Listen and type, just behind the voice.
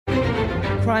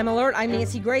Crime Alert, I'm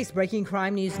Nancy Grace. Breaking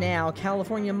crime news now.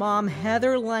 California mom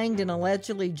Heather Langdon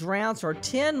allegedly drowns her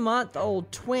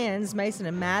 10-month-old twins, Mason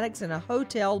and Maddox, in a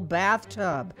hotel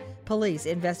bathtub. Police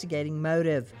investigating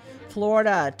motive.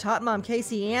 Florida, Tot mom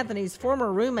Casey Anthony's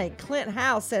former roommate Clint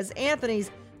House says Anthony's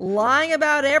lying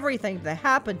about everything that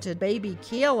happened to baby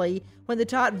Keely when the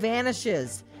tot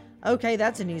vanishes. Okay,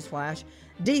 that's a newsflash.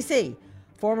 D.C.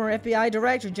 Former FBI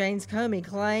Director James Comey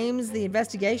claims the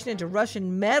investigation into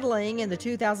Russian meddling in the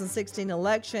 2016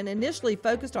 election initially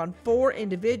focused on 4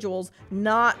 individuals,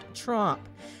 not Trump.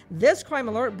 This crime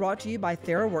alert brought to you by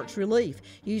TheraWorks Relief.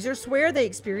 Users swear they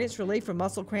experience relief from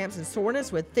muscle cramps and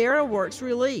soreness with TheraWorks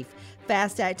Relief.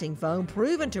 Fast-acting foam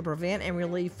proven to prevent and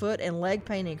relieve foot and leg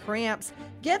pain and cramps.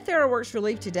 Get TheraWorks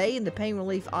Relief today in the pain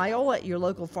relief aisle at your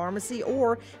local pharmacy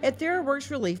or at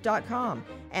TheraWorksRelief.com.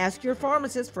 Ask your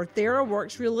pharmacist for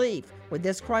TheraWorks Relief. With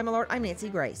this crime alert, I'm Nancy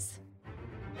Grace.